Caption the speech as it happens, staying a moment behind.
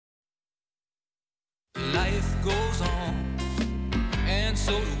life goes on, and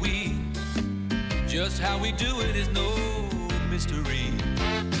so do we. Just how we do it is no mystery.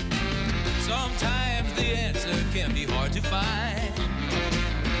 Sometimes the answer can be hard to find.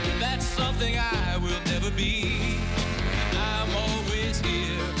 That's something I will never be. I'm always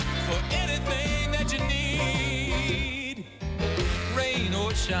here for anything that you need. Rain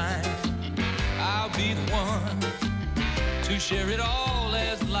or shine, I'll be the one to share it all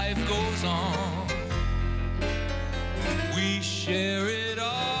as life goes on. We share it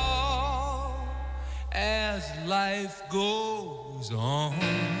all as life goes on.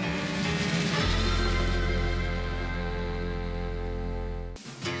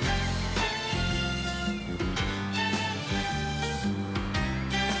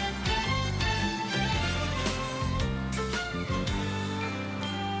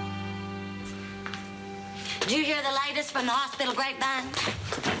 Did you hear the latest from the hospital grapevine?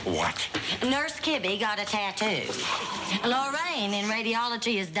 What? Nurse Kibby got a tattoo. Lorraine in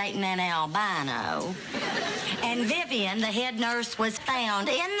radiology is dating an albino. And Vivian, the head nurse, was found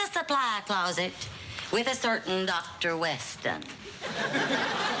in the supply closet with a certain Dr. Weston.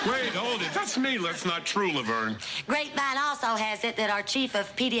 Wait, hold it. That's me. That's not true, Laverne. Grapevine also has it that our chief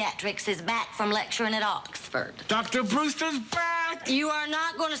of pediatrics is back from lecturing at Oxford. Dr. Brewster's back! You are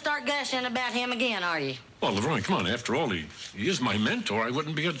not going to start gushing about him again, are you? Well, Laverne, come on. After all, he is my mentor. I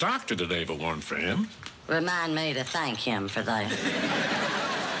wouldn't be a doctor today if it weren't for him. Remind me to thank him for that.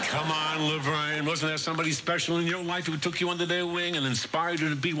 Come on, Laverne. Wasn't there somebody special in your life who took you under their wing and inspired you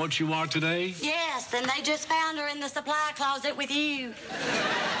to be what you are today? Yes, and they just found her in the supply closet with you.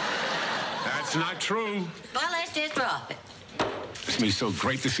 That's not true. Well, let's just drop it. It's me so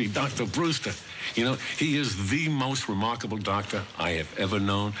great to see Dr. Brewster. You know, he is the most remarkable doctor I have ever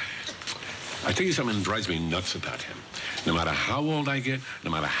known. I tell you something that drives me nuts about him. No matter how old I get, no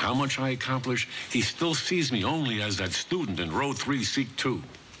matter how much I accomplish, he still sees me only as that student in row 3, seat 2.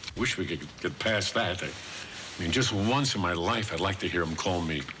 Wish we could get past that. I mean, just once in my life, I'd like to hear him call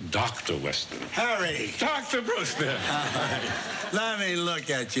me Dr. Weston. Harry. Dr. Brewster. Let me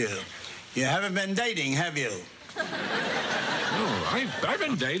look at you. You haven't been dating, have you? Oh, I've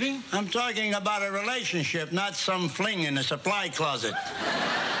been dating. I'm talking about a relationship, not some fling in a supply closet.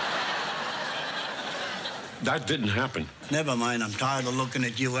 That didn't happen. Never mind, I'm tired of looking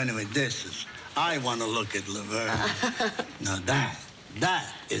at you anyway. This is... I want to look at Laverne. Now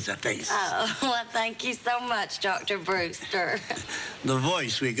that is a face. Oh, well, thank you so much, Dr. Brewster. The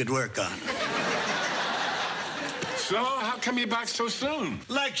voice we could work on. So, how come you're back so soon?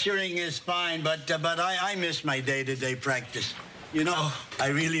 Lecturing is fine, but I miss my day-to-day practice. You know, I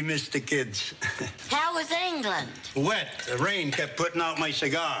really miss the kids. How was England? Wet. The rain kept putting out my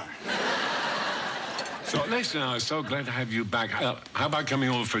cigar. So, listen, I was so glad to have you back. How about coming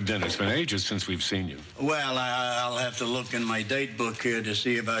over for dinner? It's been ages since we've seen you. Well, I'll have to look in my date book here to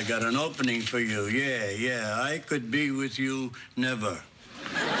see if I got an opening for you. Yeah, I could be with you never.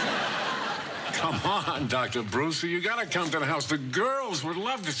 Come on, Dr. Brewster, you gotta come to the house. The girls would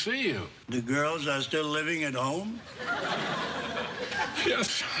love to see you. The girls are still living at home?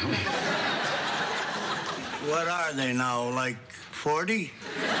 Yes. What are they now, like 40?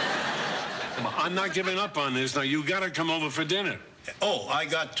 I'm not giving up on this. Now, you gotta come over for dinner. Oh, I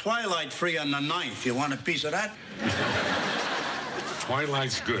got Twilight free on the 9th. You want a piece of that?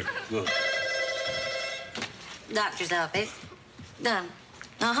 Twilight's good. Good. Doctor's office. Done.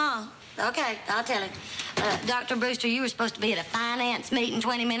 Uh-huh. Okay, I'll tell him. Dr. Brewster, you were supposed to be at a finance meeting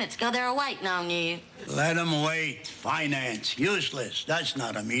 20 minutes ago. They were waiting on you. Let them wait. Finance. Useless. That's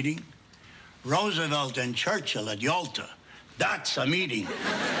not a meeting. Roosevelt and Churchill at Yalta. That's a meeting.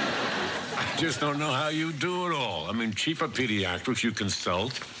 I just don't know how you do it all. I mean, chief of pediatrics, you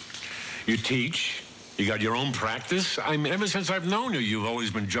consult, you teach, you got your own practice. I mean, ever since I've known you, you've always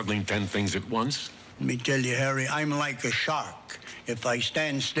been juggling 10 things at once. Let me tell you, Harry, I'm like a shark. If I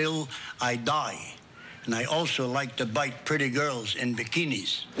stand still, I die. And I also like to bite pretty girls in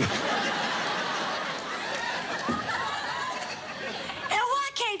bikinis. And why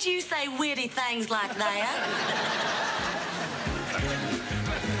can't you say witty things like that?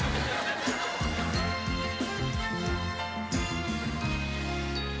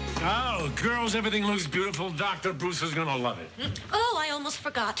 Oh, girls, everything looks beautiful. Dr. Brewster's gonna love it. Oh, I almost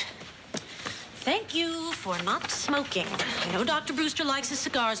forgot. Thank you for not smoking. I know Dr. Brewster likes his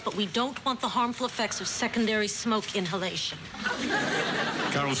cigars, but we don't want the harmful effects of secondary smoke inhalation.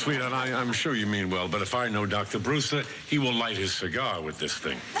 Carol, sweetheart, I'm sure you mean well, but if I know Dr. Brewster, he will light his cigar with this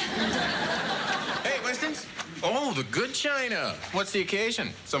thing. Hey, Westons. Oh, the good china. What's the occasion?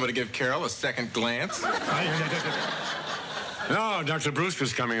 Somebody give Carol a second glance? No, Dr.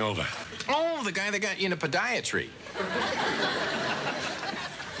 Brewster's coming over. Oh, the guy that got you into podiatry.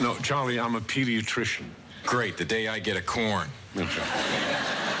 No, Charlie, I'm a pediatrician. Great, the day I get a corn. Oh,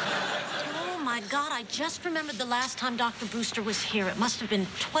 my God, I just remembered the last time Dr. Brewster was here. It must have been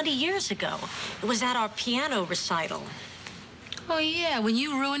 20 years ago. It was at our piano recital. Oh, yeah, when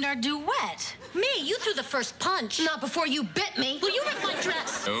you ruined our duet. Me? You threw the first punch. Not before you bit me. Well, you ripped my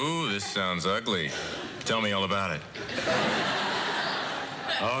dress. Oh, this sounds ugly. Tell me all about it.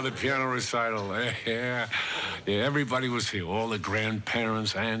 Oh, the piano recital. Yeah, everybody was here. All the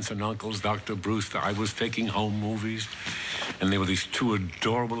grandparents, aunts and uncles, Dr. Brewster. I was taking home movies. And there were these two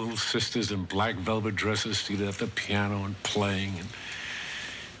adorable little sisters in black velvet dresses seated at the piano and playing.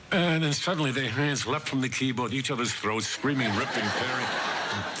 And then suddenly their hands leapt from the keyboard, each other's throats, screaming, ripping, tearing.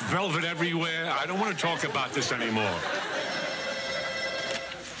 Velvet everywhere. I don't want to talk about this anymore.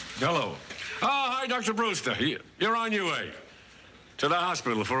 Hello. Oh, hi, Dr. Brewster. You're on your way to the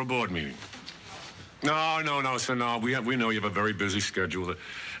hospital for a board meeting. No, sir, no. We know you have a very busy schedule. I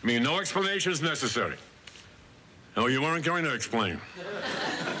mean, no explanation is necessary. Oh, you weren't going to explain.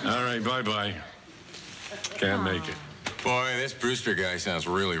 All right, bye-bye. Can't make it. Boy, this Brewster guy sounds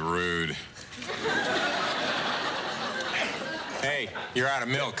really rude. Hey, you're out of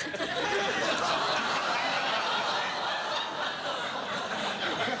milk.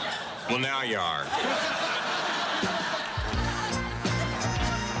 Well, now you are.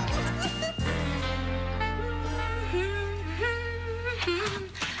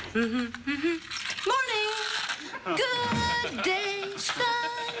 Morning. Good day,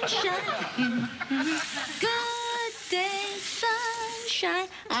 sunshine. Good day, sunshine.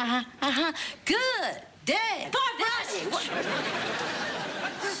 Good day.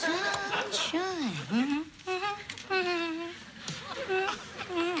 Sunshine.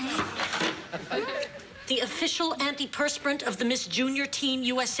 The official antiperspirant of the Miss Junior Teen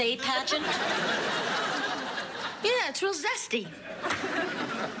USA pageant. Yeah, it's real zesty.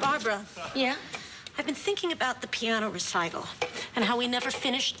 Barbara. Yeah? I've been thinking about the piano recital and how we never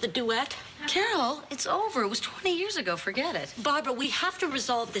finished the duet. Carol, it's over. It was 20 years ago. Forget it. Barbara, we have to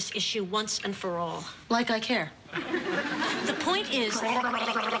resolve this issue once and for all. Like I care. The point is,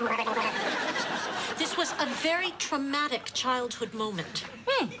 this was a very traumatic childhood moment.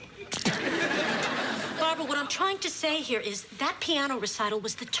 Barbara, what I'm trying to say here is that piano recital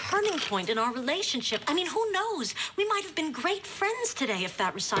was the turning point in our relationship. I mean, who knows? We might have been great friends today if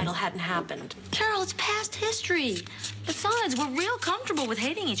that recital hadn't happened. Carol, it's past history. Besides, we're real comfortable with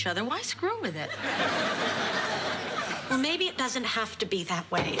hating each other. Why screw with it? Well, maybe it doesn't have to be that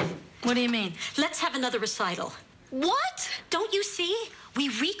way. What do you mean? Let's have another recital. What? Don't you see? We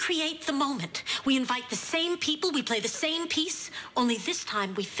recreate the moment. We invite the same people, we play the same piece, only this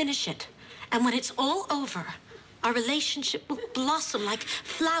time we finish it. And when it's all over, our relationship will blossom like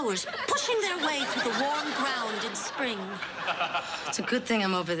flowers pushing their way through the warm ground in spring. It's a good thing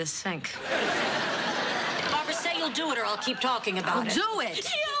I'm over this sink. Barbara, say you'll do it or I'll keep talking about it. Do it!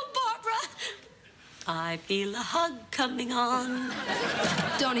 Yeah, Barbara! I feel a hug coming on.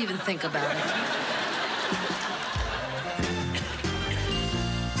 Don't even think about it.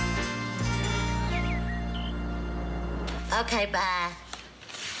 Okay, bye.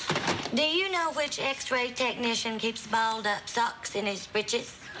 Do you know which X-ray technician keeps balled-up socks in his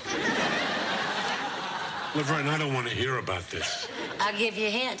breeches? Laverne, I don't want to hear about this. I'll give you a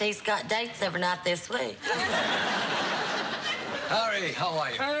hint. He's got dates every night this week. Harry, how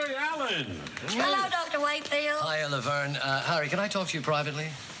are you? Hey, Alan. Hello, Dr. Wakefield. Hi, Laverne. Harry, can I talk to you privately?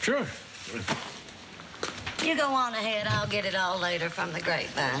 Sure. You go on ahead. I'll get it all later from the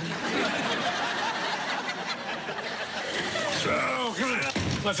grapevine. So, come on.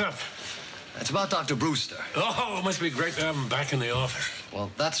 What's up? It's about Dr. Brewster. Oh, it must be great to have him back in the office. Well,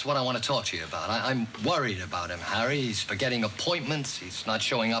 that's what I want to talk to you about. I'm worried about him, Harry. He's forgetting appointments. He's not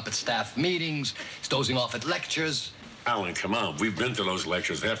showing up at staff meetings. He's dozing off at lectures. Alan, come on. We've been to those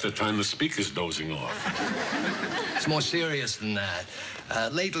lectures. Half the time the speaker's dozing off. It's more serious than that.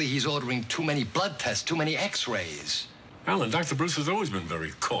 Lately, he's ordering too many blood tests, too many X-rays. Alan, Dr. Brewster's always been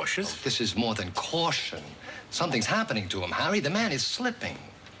very cautious. This is more than caution. Something's happening to him, Harry. The man is slipping.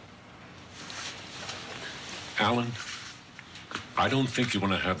 Alan, I don't think you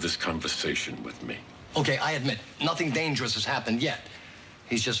want to have this conversation with me. Okay, I admit, nothing dangerous has happened yet.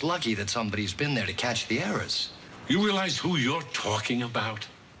 He's just lucky that somebody's been there to catch the errors. You realize who you're talking about?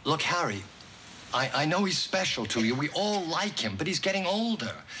 Look, Harry, I know he's special to you. We all like him, but he's getting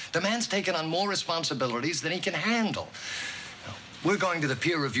older. The man's taken on more responsibilities than he can handle. We're going to the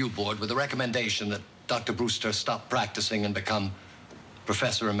peer review board with a recommendation that Dr. Brewster stop practicing and become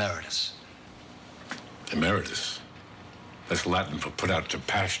Professor Emeritus. Emeritus? That's Latin for put out to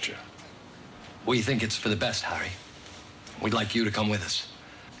pasture. We think it's for the best, Harry. We'd like you to come with us.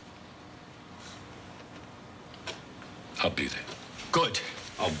 I'll be there. Good.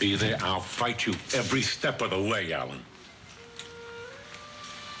 I'll be there. I'll fight you every step of the way, Alan.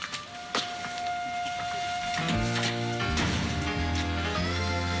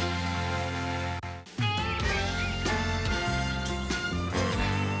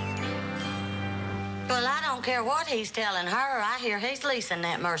 Well, I don't care what he's telling her. I hear he's leasing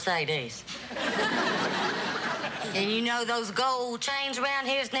that Mercedes. And you know those gold chains around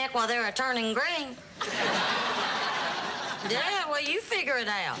his neck while they're turning green? Yeah, well, you figure it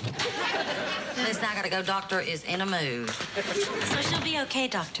out. Listen, I gotta go. Doctor is in a mood. So she'll be okay,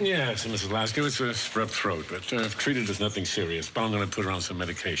 Doctor? Yes, Mrs. Lasker, it's a strep throat, but I've treated as nothing serious. But I'm going to put her on some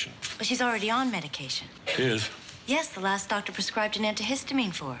medication. Well, she's already on medication. She is? Yes, the last doctor prescribed an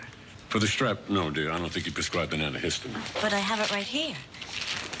antihistamine for her. For the strep? No, dear. I don't think he prescribed an antihistamine. But I have it right here.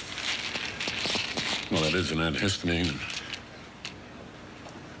 Well, that is an antihistamine.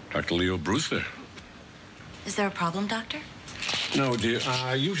 Dr. Leo Brewster. Is there a problem, Doctor? No, dear.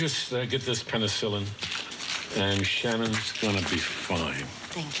 You just get this penicillin, and Shannon's gonna be fine.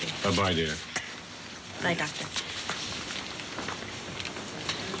 Thank you. Bye-bye, dear. Bye, Doctor.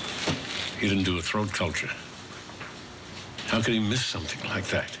 He didn't do a throat culture. How could he miss something like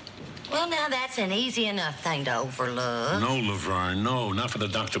that? Well, now, that's an easy enough thing to overlook. No, Laverne, no. Not for the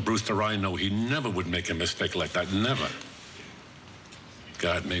Dr. Brewster I know. He never would make a mistake like that. Never.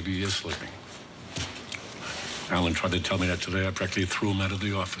 God, maybe he is sleeping. Alan tried to tell me that today. I practically threw him out of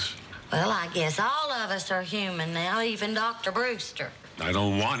the office. Well, I guess all of us are human now, even Dr. Brewster. I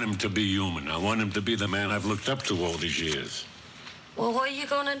don't want him to be human. I want him to be the man I've looked up to all these years. Well, what are you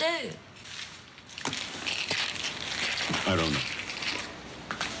gonna do? I don't know.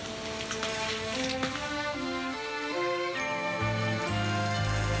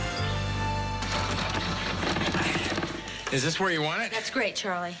 Is this where you want it? That's great,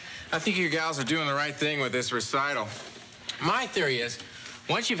 Charlie. I think you gals are doing the right thing with this recital. My theory is,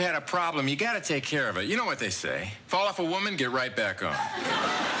 once you've had a problem, you gotta take care of it. You know what they say. Fall off a woman, get right back on.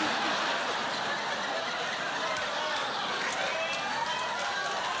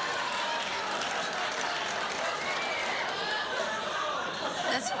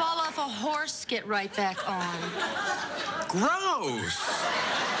 Let's fall off a horse, get right back on. Gross!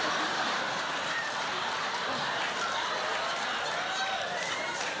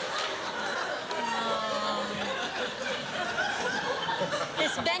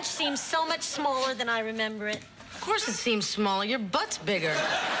 This bench seems so much smaller than I remember it. Of course it seems smaller. Your butt's bigger.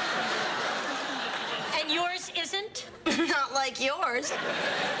 And yours isn't? Not like yours.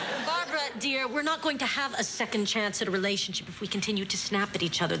 Barbara, dear, we're not going to have a second chance at a relationship if we continue to snap at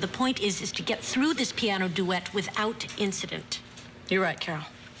each other. The point is to get through this piano duet without incident. You're right, Carol.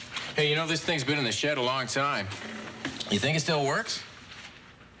 Hey, you know this thing's been in the shed a long time. You think it still works?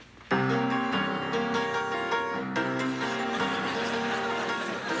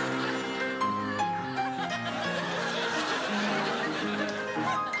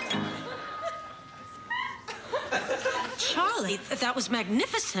 Charlie, that was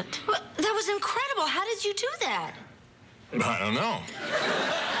magnificent. Well, that was incredible. How did you do that? I don't know.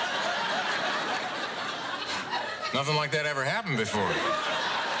 Nothing like that ever happened before.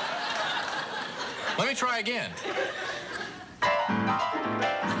 Let me try again.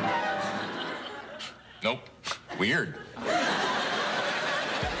 Nope. Weird.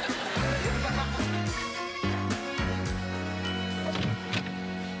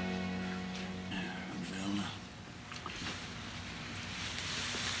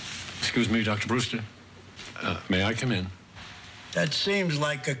 Excuse me, Dr. Brewster. May I come in? That seems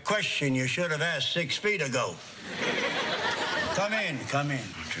like a question you should have asked 6 feet ago. Come in, come in.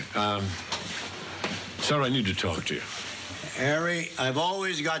 Okay. Sir, I need to talk to you. Harry, I've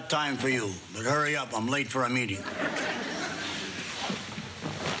always got time for you, but hurry up, I'm late for a meeting.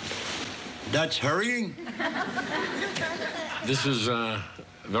 That's hurrying? This is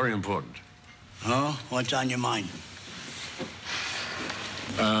very important. Oh, what's on your mind?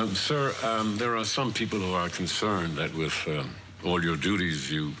 Sir, there are some people who are concerned that with all your duties,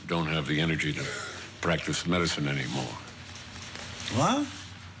 you don't have the energy to practice medicine anymore. What?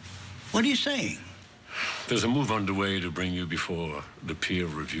 What are you saying? There's a move underway to bring you before the peer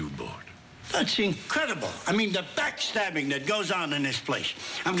review board. That's incredible. I mean, the backstabbing that goes on in this place.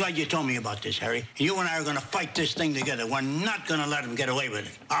 I'm glad you told me about this, Harry. You and I are going to fight this thing together. We're not going to let him get away with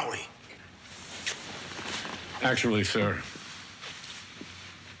it, are we? Actually, sir,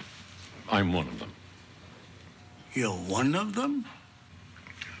 I'm one of them. You're one of them?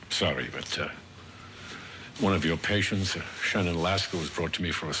 Sorry, but One of your patients, Shannon Lasker, was brought to me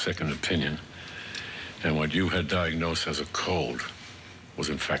for a second opinion. And what you had diagnosed as a cold was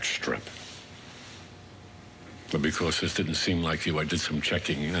in fact strep. But because this didn't seem like you, I did some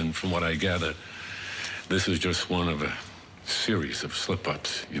checking, and from what I gather, this is just one of a series of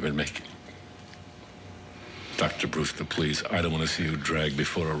slip-ups you've been making. Dr. Brewster, please, I don't want to see you dragged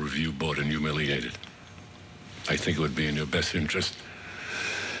before a review board and humiliated. I think it would be in your best interest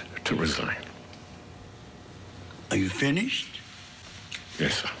to resign. Are you finished?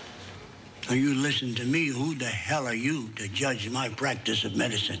 Yes, sir. Now, you listen to me. Who the hell are you to judge my practice of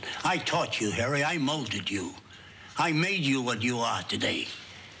medicine? I taught you, Harry. I molded you. I made you what you are today.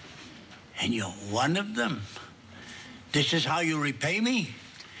 And you're one of them. This is how you repay me?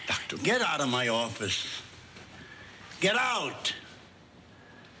 Doctor. Get out of my office. Get out.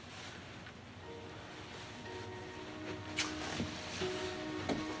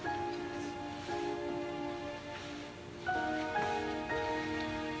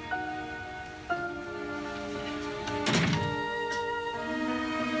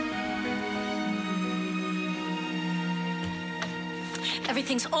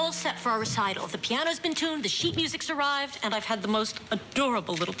 Everything's all set for our recital. The piano's been tuned, the sheet music's arrived, and I've had the most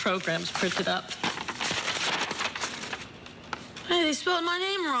adorable little programs printed up. Hey, they spelled my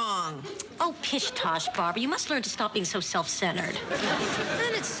name wrong. Oh, pish-tosh, Barbara. You must learn to stop being so self-centered.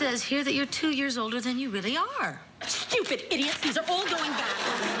 And it says here that you're 2 years older than you really are. Stupid idiots. These are all going back.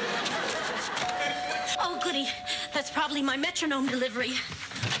 Oh, goody. That's probably my metronome delivery.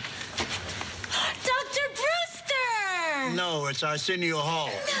 Dr. Brewster! No, it's Arsenio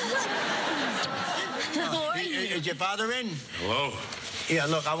Hall. How are you? Is your father in? Hello? Yeah,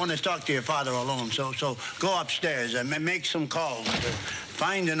 look, I want to talk to your father alone, so go upstairs and make some calls.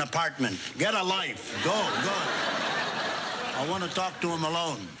 Find an apartment. Get a life. Go. I want to talk to him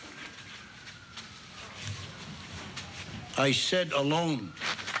alone. I said alone.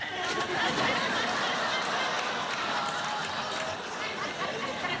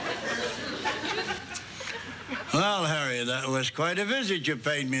 Well, Harry, that was quite a visit you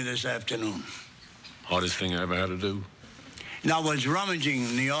paid me this afternoon. Hardest thing I ever had to do. Now, I was rummaging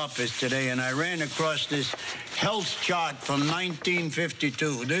in the office today, and I ran across this health chart from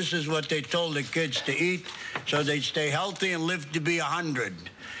 1952. This is what they told the kids to eat so they'd stay healthy and live to be 100.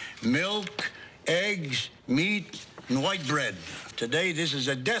 Milk, eggs, meat, and white bread. Today, this is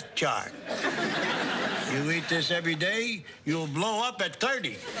a death chart. You eat this every day, you'll blow up at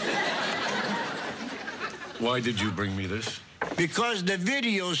 30. Why did you bring me this? Because the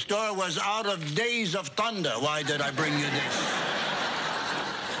video store was out of Days of Thunder. Why did I bring you this?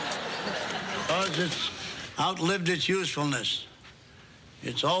 Because it's outlived its usefulness.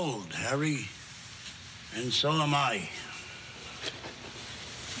 It's old, Harry. And so am I.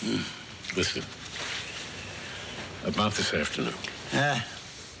 Listen. About this afternoon.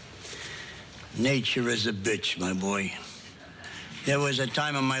 Nature is a bitch, my boy. There was a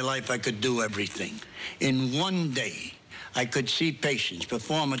time in my life I could do everything. In one day, I could see patients,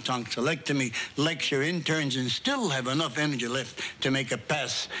 perform a tonsillectomy, lecture interns, and still have enough energy left to make a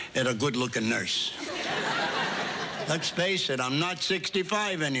pass at a good-looking nurse. Let's face it, I'm not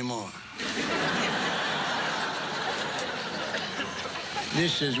 65 anymore.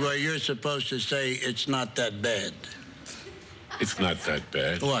 This is where you're supposed to say it's not that bad. It's not that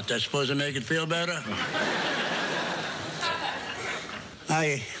bad. What, that's supposed to make it feel better?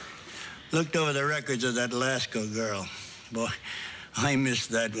 I looked over the records of that Alaska girl. Boy, I missed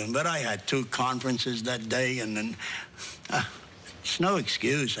that one. But I had 2 conferences that day, and then... it's no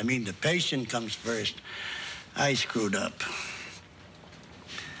excuse. I mean, the patient comes first. I screwed up.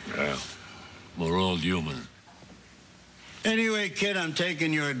 Well, we're all human. Anyway, kid, I'm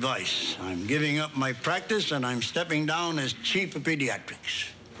taking your advice. I'm giving up my practice, and I'm stepping down as chief of pediatrics.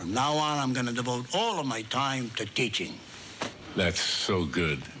 From now on, I'm going to devote all of my time to teaching. That's so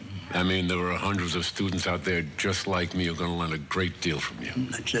good. I mean, there are hundreds of students out there just like me who are going to learn a great deal from you.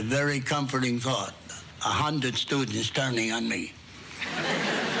 That's a very comforting thought. 100 students turning on me.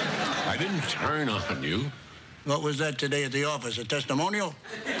 I didn't turn on you. What was that today at the office, a testimonial?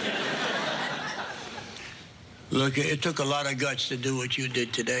 Look, it took a lot of guts to do what you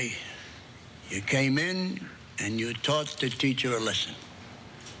did today. You came in and you taught the teacher a lesson.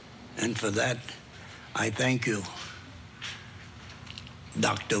 And for that, I thank you,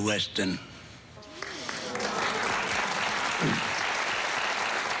 Dr. Weston.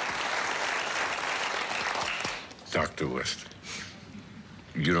 Dr. Weston,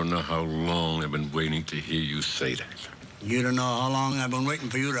 you don't know how long I've been waiting to hear you say that. You don't know how long I've been waiting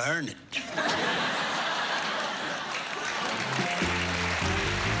for you to earn it.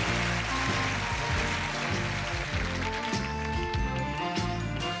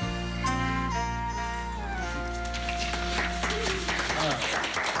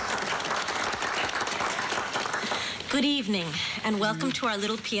 Good evening, and welcome to our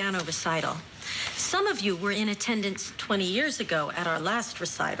little piano recital. Some of you were in attendance 20 years ago at our last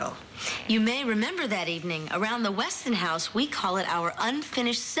recital. You may remember that evening. Around the Weston house, we call it our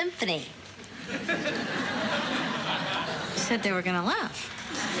unfinished symphony. Said they were gonna laugh.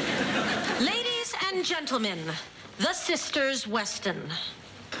 Ladies and gentlemen, the Sisters Weston.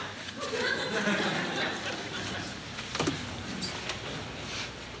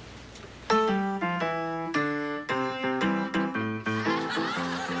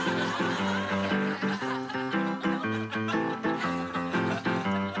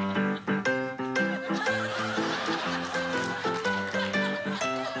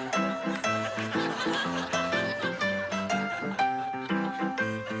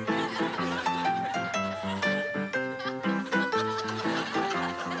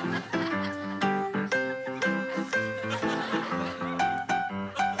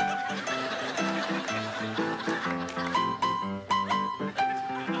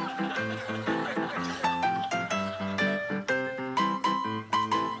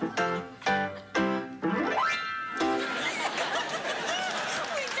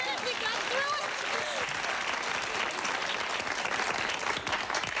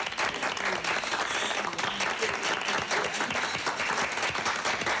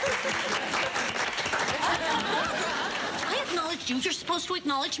 You're supposed to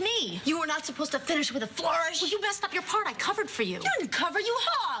acknowledge me. You were not supposed to finish with a flourish. Well, you messed up your part. I covered for you. You didn't cover, you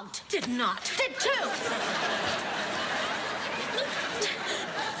hogged. Did not. Did too.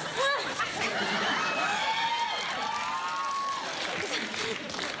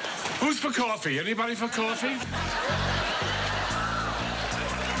 Who's for coffee? Anybody for coffee?